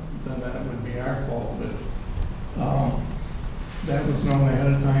that would be our fault. But that was known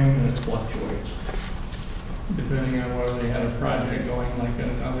ahead of time, and it fluctuates depending on whether they had a project going like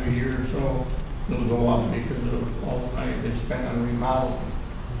another year or so. it'll go up because of all the money they spent on remodeling.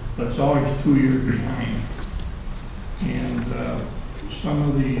 But it's always 2 years behind. And some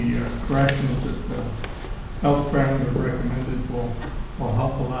of the corrections that the health department have recommended will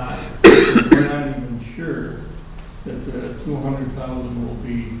help a lot. We're not even sure that the 200,000 will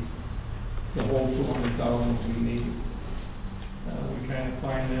be the whole 200,000 we need. We kind of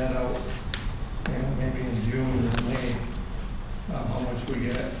find that out, maybe in June or May, how much we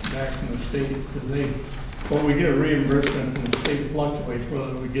get back from the state, because we get reimbursement from the state fluctuates,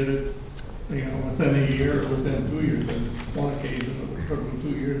 whether we get it, within a year or within 2 years. On one occasion, it took them 2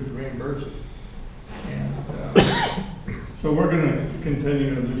 years to reimburse it. And so we're going to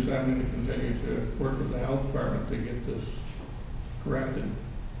continue, at least I'm going to continue to work with the health department to get this corrected.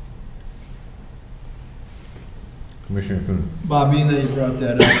 Commissioner Kuhn. Bob, being that you brought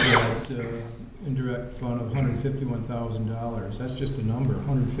that up, that indirect fund of $151,000, that's just a number,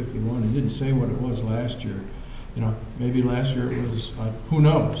 151. It didn't say what it was last year. Maybe last year it was, who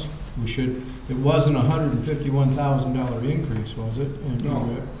knows? It wasn't a $151,000 increase, was it?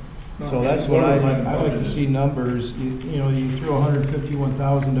 No. So that's what I like to see numbers. You throw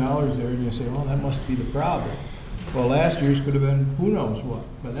 $151,000 there and you say, well, that must be the problem. Well, last year's could have been who knows what.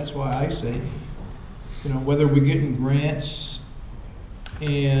 But that's why I say, whether we're getting grants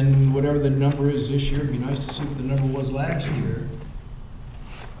and whatever the number is this year, it'd be nice to see what the number was last year.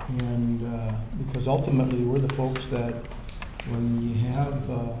 And because ultimately we're the folks that when you have,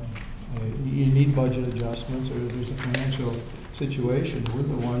 you need budget adjustments or there's a financial situation, we're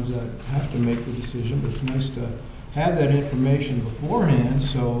the ones that have to make the decision. But it's nice to have that information beforehand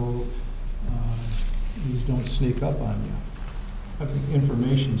so these don't sneak up on you. I think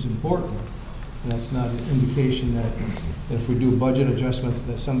information is important. And that's not an indication that if we do budget adjustments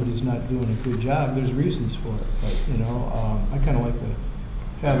that somebody's not doing a good job. There's reasons for it. But, I kind of like to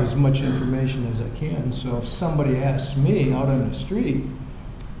have as much information as I can. So if somebody asks me out on the street,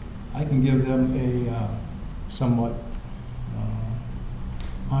 I can give them a somewhat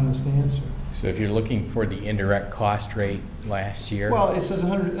honest answer. So if you're looking for the indirect cost rate last year? Well, it says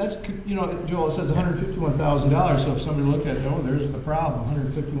 100, that's, Joel, it says $151,000, so if somebody look at it, oh, there's the problem,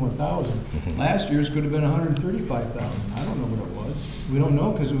 151,000. Last year's could have been 135,000. I don't know what it was. We don't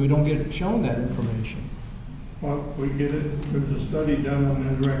know because we don't get shown that information. Well, we get it, there's a study done on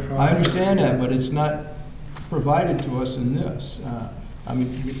indirect cost. I understand that, but it's not provided to us in this.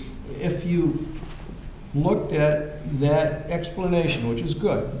 If you looked at that explanation, which is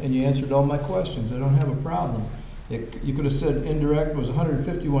good, and you answered all my questions, I don't have a problem. You could have said indirect was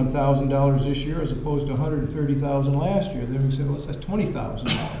 $151,000 this year as opposed to $130,000 last year. Then we said, well, that's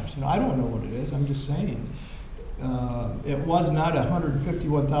 $20,000. I don't know what it is. I'm just saying. It was not a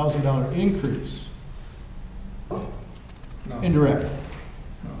 $151,000 increase. No. Indirect.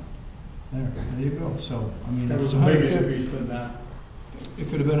 No. There you go. So, that it was a big increase, but not. It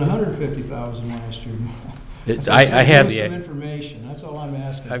could have been $150,000 last year. I have the some information. That's all I'm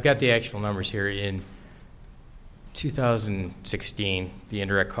asking. I've got the actual numbers here. In 2016, the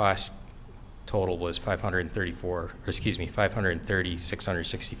indirect cost total was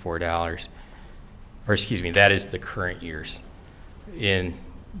 $530,664. Or excuse me, that is the current year's. In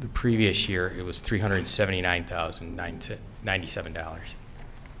the previous year, it was $379,097.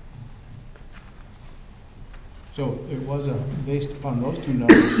 So it was based upon those two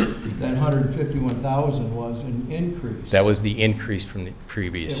numbers, that 151,000 was an increase. That was the increase from the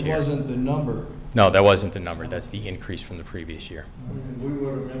previous year. It wasn't the number. No, that wasn't the number. That's the increase from the previous year. We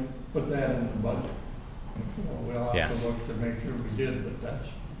would have put that in the budget. We'll have to look to make sure we did, but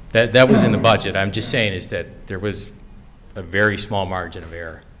that's... That was in the budget. I'm just saying is that there was a very small margin of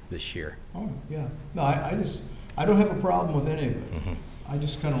error this year. Oh, yeah. No, I don't have a problem with any of it. Mm-hmm. I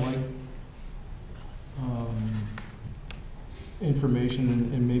just kind of like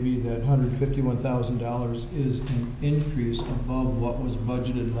information, and maybe that $151,000 is an increase above what was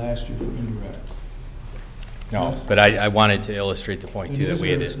budgeted last year for indirect. No, but I wanted to illustrate the point too, that we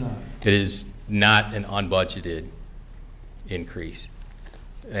had it is not an unbudgeted increase.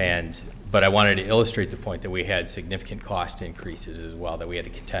 But I wanted to illustrate the point that we had significant cost increases as well that we had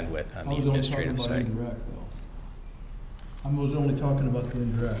to contend with on the administrative side. I was only talking about the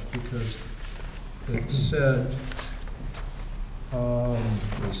indirect because it said,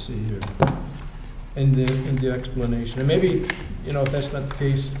 let's see here, in the explanation, and maybe, if that's not the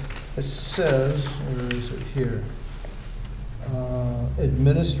case, it says, where is it here?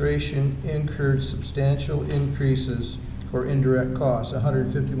 Administration incurred substantial increases for indirect costs,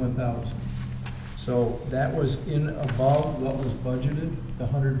 $151,000. So that was in above what was budgeted, the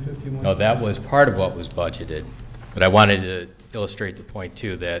 $151,000? No, that was part of what was budgeted. But I wanted to illustrate the point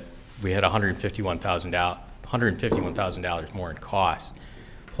too that we had $151,000 more in costs,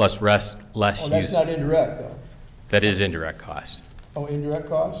 plus less Oh, use. that's not indirect, though. That is indirect cost. Oh, indirect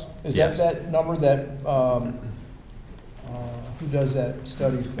costs? Is Yes. that number that, who does that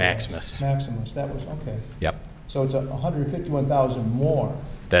study? for- Maximus. Maximus, that was, okay. Yep, So it's 151,000 more.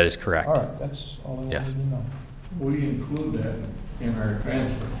 that is correct. All right, that's all I wanted Yes. to know. We include that in our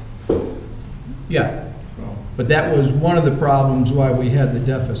transfer. Yeah, So, but that was one of the problems why we had the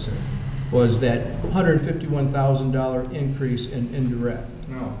deficit, was that $151,000 increase in indirect.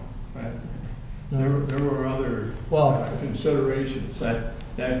 no, there were other Well- considerations. That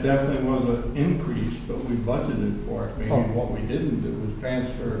definitely was an increase, but we budgeted for it. Maybe Oh. what we didn't do was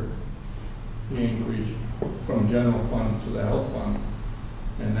transfer the increase from general fund to the health fund.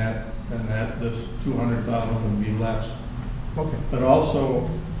 And this 200,000 would be less. Okay. But also,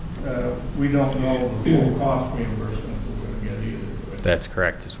 we don't know the full cost reimbursement we're going to get either. That's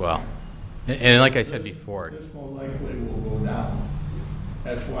correct as well. And like I said before, This more likely will go down.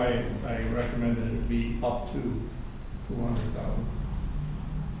 That's why I recommended it be up to 200,000.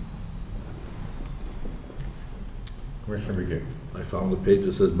 Commissioner McGee. I found a page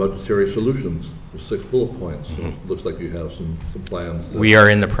that says budgetary solutions, with 6 bullet points. So it looks like you have some plans. we are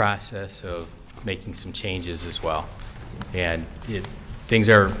in the process of making some changes as well. And things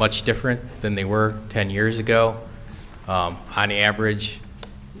are much different than they were 10 years ago. On average,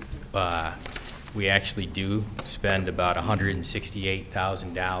 we actually do spend about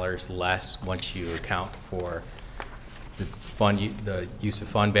 $168,000 less once you account for the use of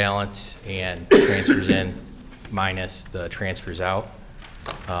fund balance and transfers in minus the transfers out.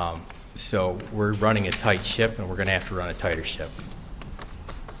 So we're running a tight ship, and we're going to have to run a tighter ship.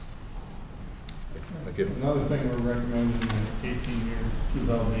 Thank you. Another thing we're recommending in the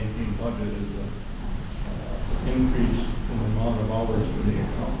 2018 budget is an increase in the amount of hours for the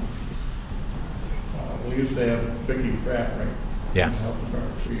accountants. We used to have Vicky Pratt, right? Yeah. In the health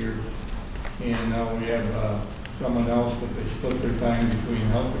department for years. And now we have someone else, but they split their time between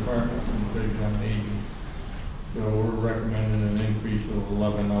health department and big on aging. So we're recommending an increase of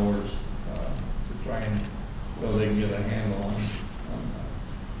 11 hours to try and, so they can get a handle on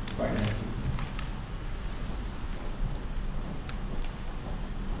finances.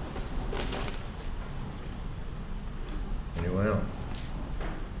 Anyone else?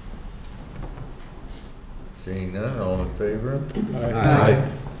 Seeing none, all in favor? Aye.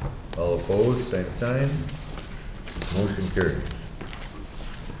 All opposed, same sign. Motion carries.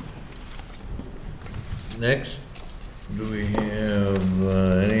 Next, do we have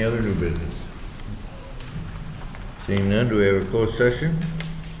any other new business? Seeing none, do we have a closed session?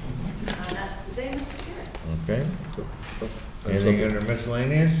 That's today, Mr. Chair. Okay. Anything under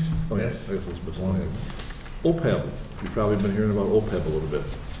miscellaneous? Oh, yes, I guess it's miscellaneous. OPEB, you've probably been hearing about OPEB a little bit.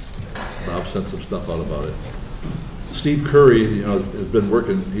 Bob sent some stuff out about it. Steve Curry, has been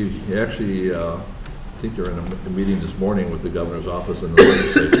working, he actually, I think they're in a meeting this morning with the governor's office and the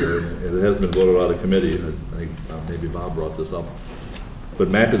legislature, and it has been voted out of committee. I think maybe Bob brought this up. But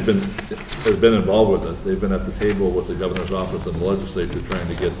Mac has been involved with it. They've been at the table with the governor's office and the legislature trying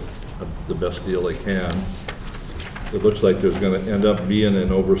to get the best deal they can. It looks like there's going to end up being an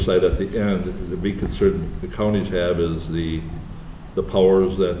oversight at the end. The big concern the counties have is the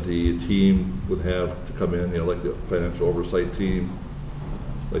powers that the team would have to come in, like the financial oversight team,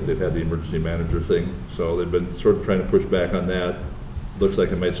 like they've had the emergency manager thing. So they've been sort of trying to push back on that. Looks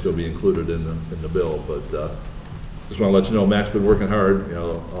like it might still be included in the bill, but just want to let you know, Mac's been working hard.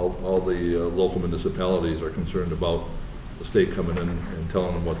 All the local municipalities are concerned about the state coming in and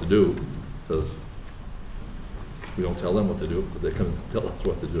telling them what to do, because we don't tell them what to do, but they come and tell us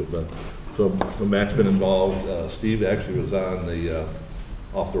what to do. But so Mac's been involved. Steve actually was on the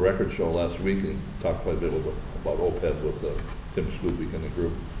Off the Record show last week and talked quite a bit about OPEB with Tim Skupik and the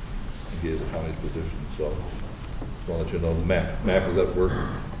group, and he is the county's position. So just want to let you know, Mac is at work,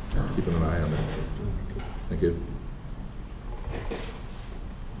 keeping an eye on it. Thank you.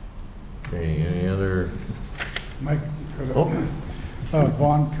 Okay, any other? Mike, Vaughn,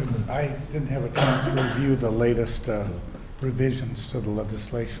 I didn't have a chance to review the latest revisions to the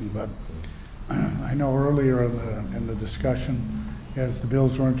legislation, but I know earlier in the discussion, as the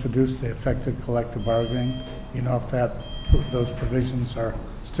bills were introduced, they affected collective bargaining. You know if those provisions are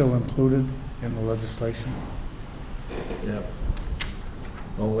still included in the legislation? Yeah.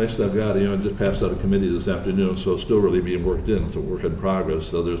 Well, last I've got, it just passed out of committee this afternoon, so it's still really being worked in. It's a work in progress.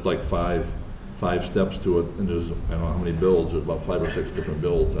 So there's like five steps to it, and there's, I don't know how many builds, there's about 5 or 6 different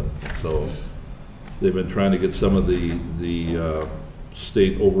builds. And so they've been trying to get some of the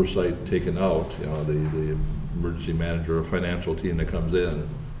state oversight taken out, the emergency manager or financial team that comes in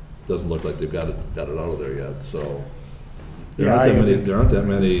doesn't look like they've got it out of there yet, so. Yeah, There aren't that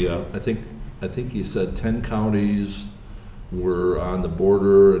many, I think he said 10 counties were on the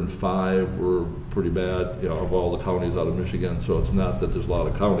border and 5 were pretty bad, you know, of all the counties out of Michigan, so it's not that there's a lot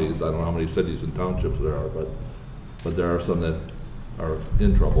of counties. I don't know how many cities and townships there are, but there are some that are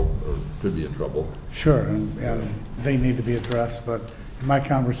in trouble, or could be in trouble. Sure, and they need to be addressed, but in my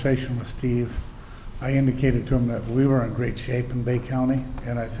conversation with Steve, I indicated to him that we were in great shape in Bay County,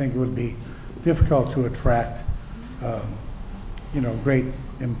 and I think it would be difficult to attract, great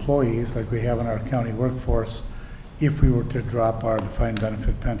employees like we have in our county workforce if we were to drop our defined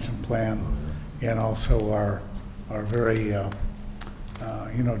benefit pension plan and also our very,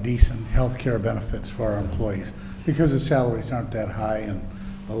 decent health care benefits for our employees, because the salaries aren't that high, and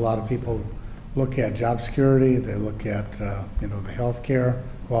a lot of people look at job security, they look at, the health care,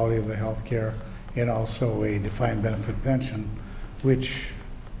 quality of the health care, and also a defined benefit pension, which,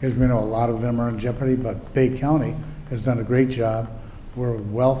 as we know, a lot of them are in jeopardy, but Bay County has done a great job. We're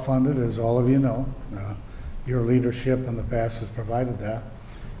well-funded, as all of you know. Your leadership in the past has provided that.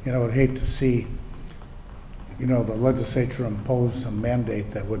 I would hate to see, the legislature impose some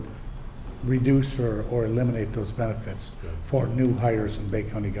mandate that would reduce or eliminate those benefits for new hires in Bay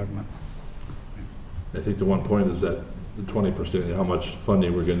County government. I think the one point is that the 20%, how much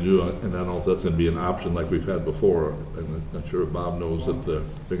funding we're going to do, and I don't know if that's going to be an option like we've had before. I'm not sure if Bob knows if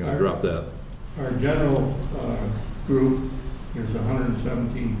they're going to drop that. Our general group is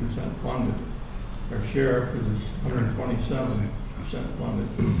 117% funded. Our sheriff is 127% funded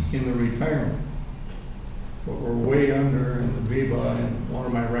in the retirement. But we're way under in the VEBA, and one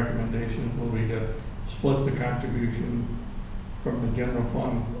of my recommendations will be to split the contribution from the general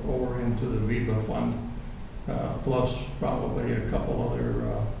fund over into the VEBA fund, plus probably a couple other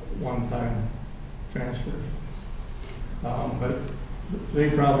one-time transfers. But they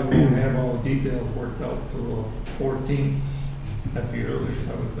probably won't have all the details worked out till the 14th at the earliest,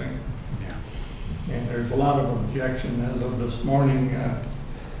 I would think. Yeah. And there's a lot of objection. As of this morning,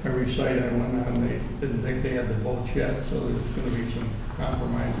 every site I went on, they didn't think they had the votes yet, so there's going to be some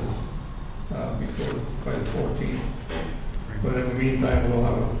compromises by the 14th. But in the meantime, we'll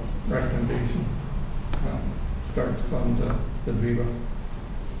have a recommendation. Start to fund the VEBA.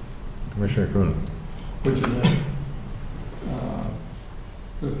 Commissioner Kuhn. Which is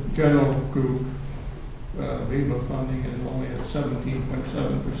the general group VEBA funding is only at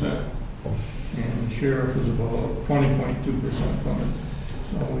 17.7%, and the sheriff is about 20.2% funded.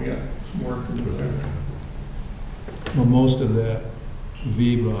 So we got some work to do there. Well, most of that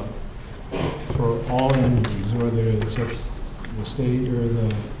VEBA for all entities, whether it's the state or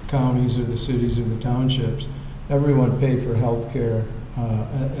the counties or the cities or the townships, everyone paid for health care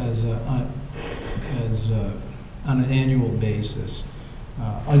on an annual basis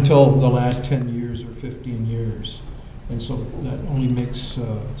until the last 10 years or 15 years. And so that only makes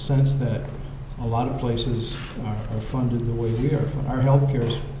sense that a lot of places are funded the way we are. Our health care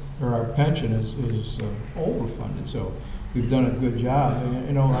or our pension is overfunded, so we've done a good job.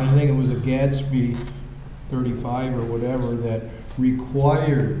 I think it was a Gadsby 35 or whatever that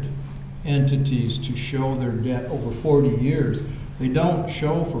required entities to show their debt over 40 years. They don't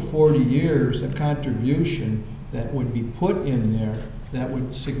show for 40 years a contribution that would be put in there that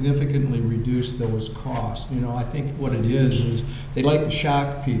would significantly reduce those costs. I think what it is they like to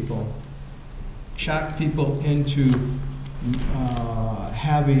shock people into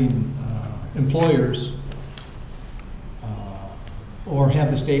having employers or have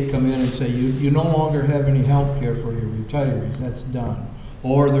the state come in and say, you no longer have any health care for your retirees, that's done.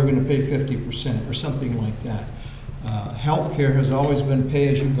 Or they're going to pay 50% or something like that. Health care has always been pay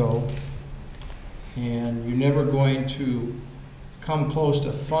as you go, and you're never going to come close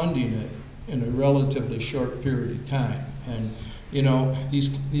to funding it in a relatively short period of time. And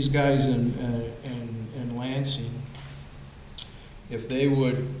these guys in Lansing, if they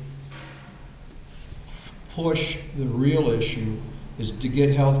would push the real issue is to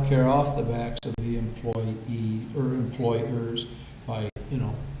get health care off the backs of the employee or employers by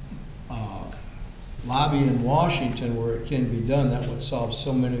lobbying in Washington where it can be done, that would solve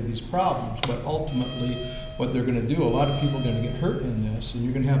so many of these problems. But ultimately, what they're going to do, a lot of people are going to get hurt in this, and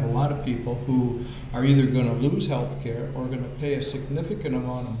you're going to have a lot of people who are either going to lose health care or going to pay a significant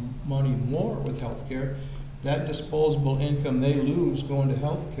amount of money more with health care. That disposable income they lose going to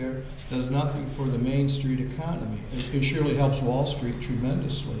health care does nothing for the Main Street economy. It surely helps Wall Street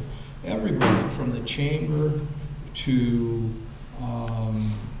tremendously. Everybody from the chamber to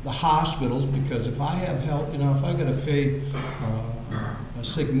the hospitals, because if I have health, if I got to pay a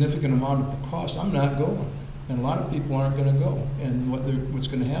significant amount of the cost, I'm not going. And a lot of people aren't gonna go. And what's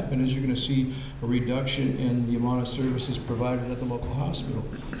gonna happen is you're gonna see a reduction in the amount of services provided at the local hospital.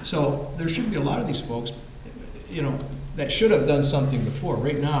 So there should be a lot of these folks, you know, that should have done something before.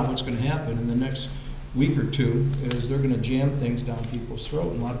 Right now, what's gonna happen in the next week or two is they're gonna jam things down people's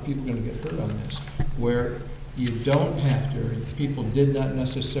throat, and a lot of people are gonna get hurt on this. Where you don't have to, or people did not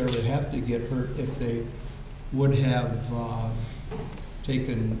necessarily have to get hurt if they would have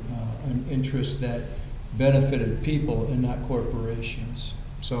taken an interest that benefited people and not corporations.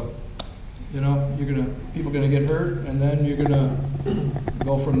 So, you know, people are gonna get hurt, and then you're gonna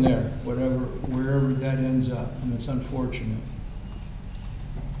go from there, wherever that ends up, and it's unfortunate.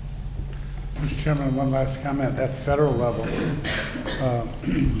 Mr. Chairman, one last comment. At federal level,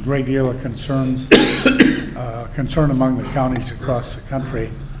 great deal of concern among the counties across the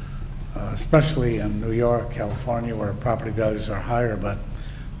country, especially in New York, California, where property values are higher. But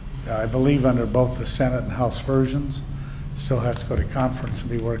I believe under both the Senate and House versions, it still has to go to conference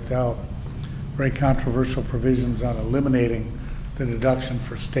and be worked out. Very controversial provisions on eliminating the deduction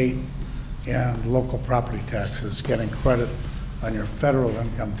for state and local property taxes, getting credit on your federal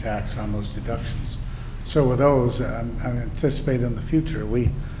income tax on those deductions. So with those, I'm anticipating in the future,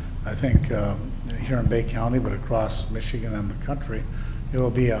 I think here in Bay County, but across Michigan and the country, it will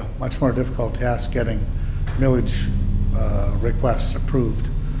be a much more difficult task getting millage requests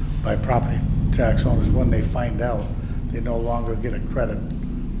approved by property tax owners when they find out they no longer get a credit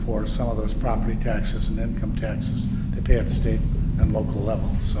for some of those property taxes and income taxes they pay at the state and local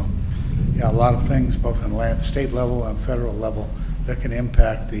level. So, yeah, a lot of things, both on state level and federal level, that can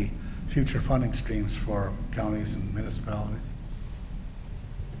impact the future funding streams for counties and municipalities.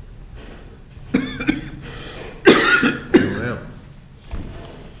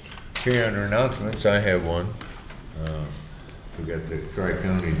 Okay, under announcements, I have one. We got the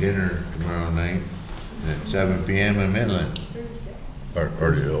Tri-County dinner tomorrow night at 7 p.m. in Midland.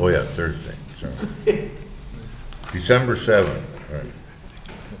 Thursday. Oh yeah, Thursday, sorry. December 7th, right.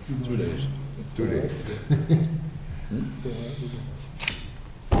 2 days. 2 days.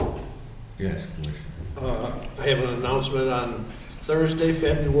 Yes, Commissioner. I have an announcement on Thursday,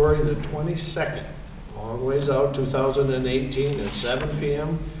 February the 22nd. Long ways out, 2018 at 7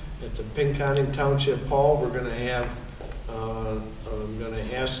 p.m. at the Pinconning Township Hall. We're going to have, I'm going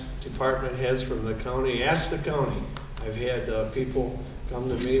to ask department heads from the county, ask the county. I've had people come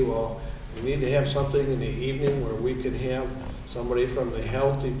to me, well, we need to have something in the evening where we can have somebody from the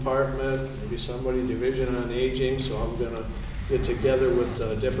health department, maybe somebody Division on Aging, so I'm going to get together with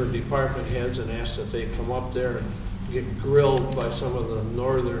different department heads and ask that they come up there and get grilled by some of the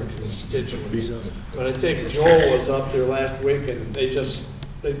northern constituents. But I think Joel was up there last week, and they just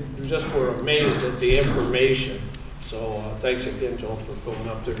were amazed at the information. So thanks again, Joel, for going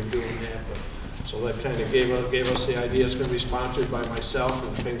up there and doing that. But, so that kind of gave us the idea. It's going to be sponsored by myself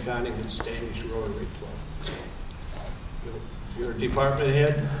and Pinconning and Standish Rotary Club. So, if you're a department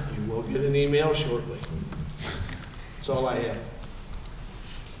head, you will get an email shortly. That's all I have.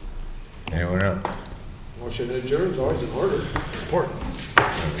 Anyone else? Motion to adjourn is always in order. Support.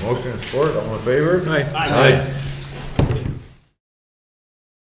 Motion and support, all in favor? Aye.